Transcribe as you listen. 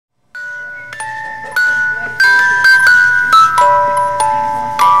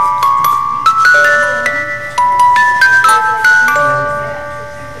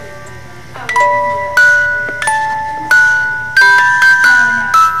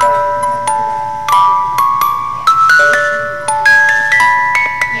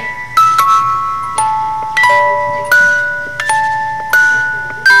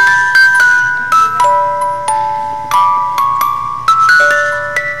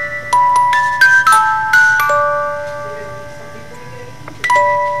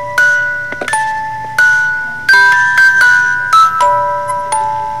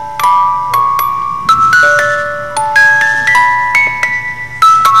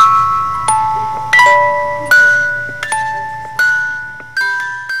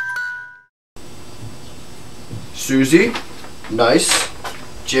Susie, nice.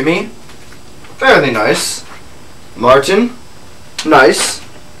 Jimmy, fairly nice. Martin, nice.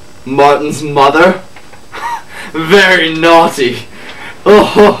 Martin's mother, very naughty. Oh,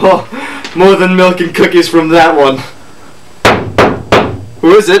 ho, ho. More than milk and cookies from that one.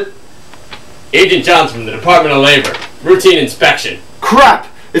 Who is it? Agent Johnson from the Department of Labor. Routine inspection. Crap!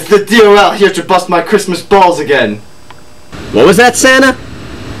 It's the DOL here to bust my Christmas balls again. What was that, Santa?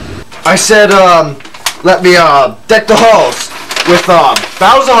 I said, let me, deck the halls with,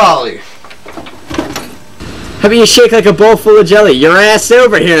 boughs of holly. How about you shake like a bowl full of jelly your ass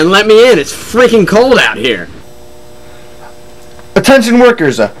over here and let me in? It's freaking cold out here. Attention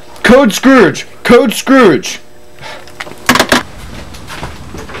workers, Code Scrooge! Code Scrooge!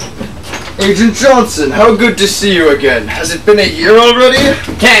 Agent Johnson, how good to see you again. Has it been a year already?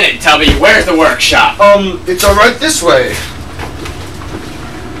 Cannon, Tubby, where's the workshop? It's right this way.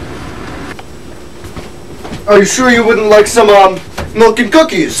 Are you sure you wouldn't like some, milk and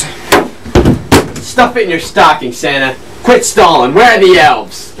cookies? Stuff it in your stocking, Santa. Quit stalling. Where are the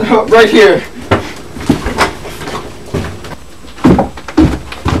elves? Right here.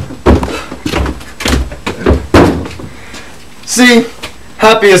 See?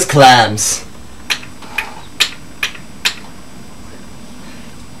 Happy as clams.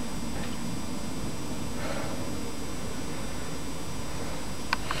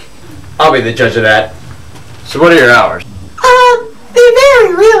 I'll be the judge of that. So what are your hours? They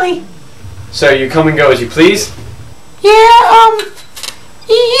vary, really. So you come and go as you please? Yeah,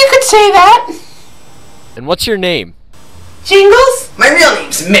 you could say that. And what's your name? Jingles? My real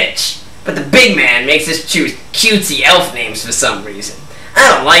name's Mitch, but the big man makes us choose cutesy elf names for some reason.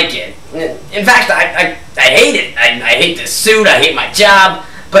 I don't like it. In fact, I hate it. I hate this suit, I hate my job,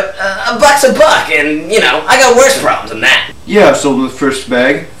 but a buck's a buck, and, you know, I got worse problems than that. Yeah, I sold the first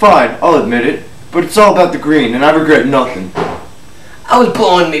bag. Fine, I'll admit it. But it's all about the green, and I regret nothing. I was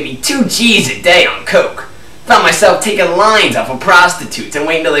blowing maybe 2 G's a day on coke. Found myself taking lines off of prostitutes and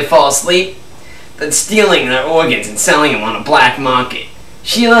waiting till they fall asleep, then stealing their organs and selling them on a black market.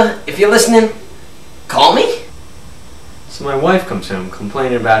 Sheila, if you're listening, call me? So my wife comes home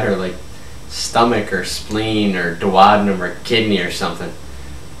complaining about her, like, stomach or spleen or duodenum or kidney or something.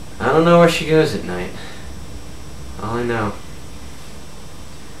 I don't know where she goes at night. All I know,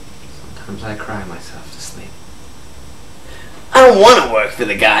 sometimes I cry myself to sleep. I don't want to work for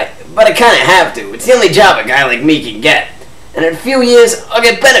the guy, but I kind of have to. It's the only job a guy like me can get. And in a few years, I'll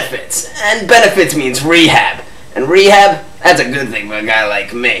get benefits. And benefits means rehab. And rehab, that's a good thing for a guy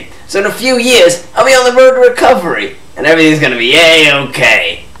like me. So in a few years, I'll be on the road to recovery. And everything's going to be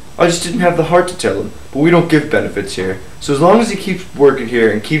A-okay. I just didn't have the heart to tell him, but we don't give benefits here. So as long as he keeps working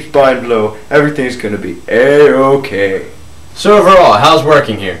here and keeps buying blow, everything's gonna be A-okay. So overall, how's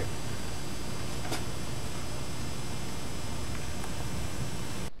working here?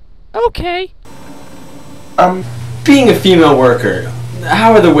 Okay. Being a female worker,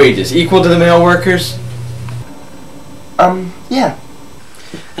 how are the wages? Equal to the male workers? Yeah.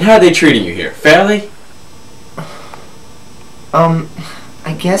 And how are they treating you here? Fairly?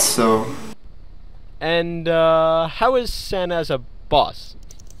 I guess so. And, how is Santa as a boss?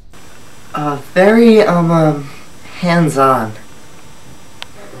 Very, hands-on.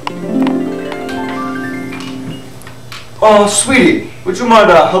 Oh, sweetie, would you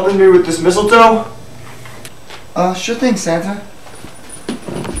mind, helping me with this mistletoe? Sure thing, Santa.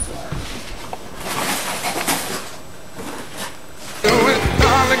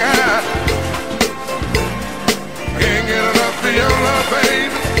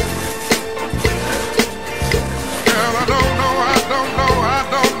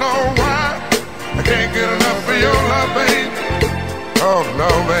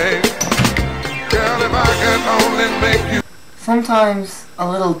 Sometimes a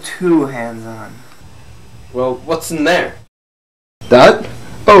little too hands-on. Well, what's in there? That?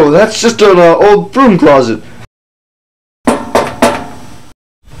 Oh, that's just an old broom closet.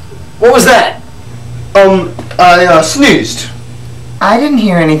 What was that? I sneezed. I didn't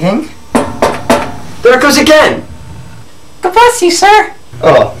hear anything. There it goes again. God bless you, sir.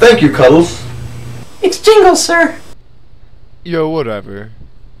 Oh, thank you, Cuddles. It's Jingles, sir. Yo, whatever.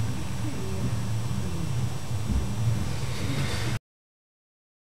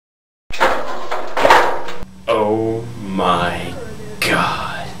 Oh my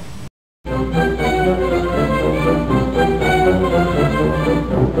God.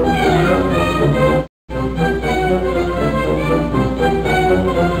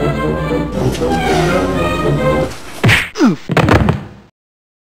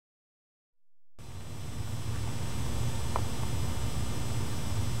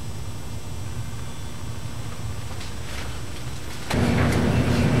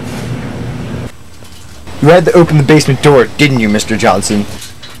 had to open the basement door, didn't you, Mr. Johnson?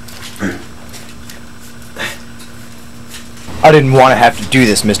 I didn't want to have to do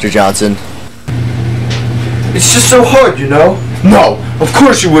this, Mr. Johnson. It's just so hard, you know? No, of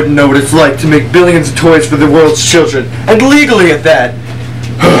course you wouldn't know what it's like to make billions of toys for the world's children, and legally at that.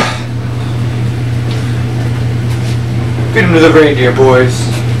 Feed him to the reindeer, boys.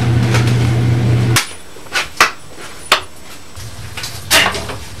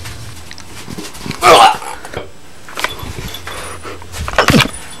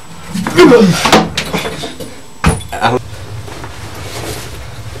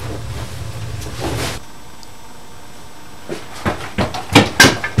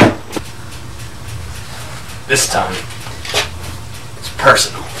 This time, it's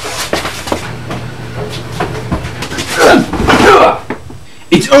personal.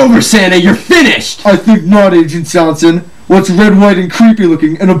 It's over, Santa. You're finished. I think not, Agent Johnson. What's red, white, and creepy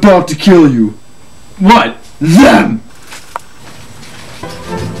looking and about to kill you? What? Them!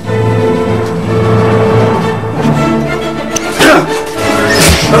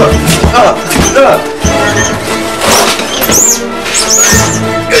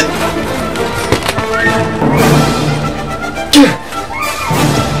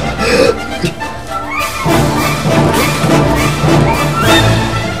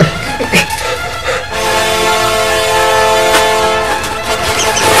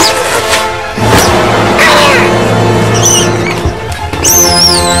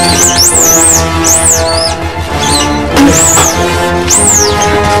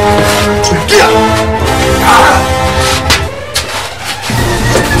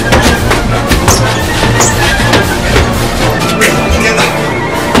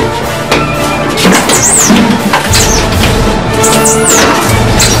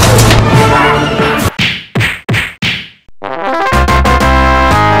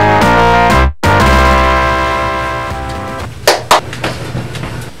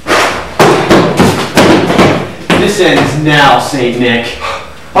 This ends now, Saint Nick.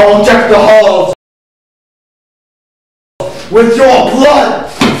 I will check the halls with your blood!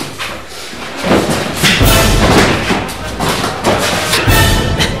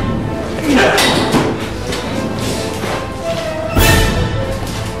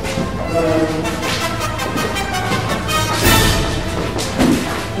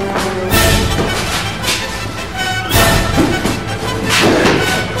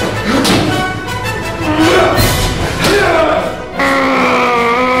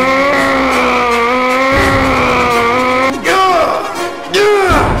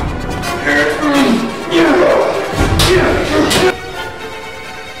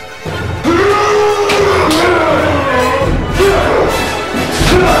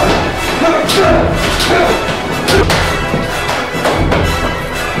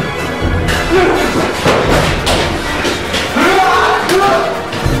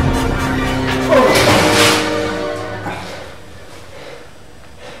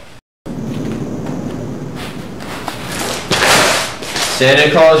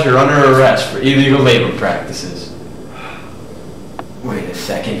 Santa Claus, you're under arrest for illegal labor practices. Wait a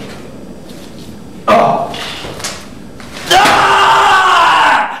second. Oh!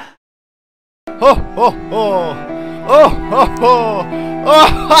 Ah! Ho ho ho! Oh ho ho! Oh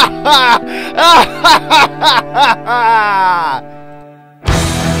ha ha! Ah ha ha ha ha!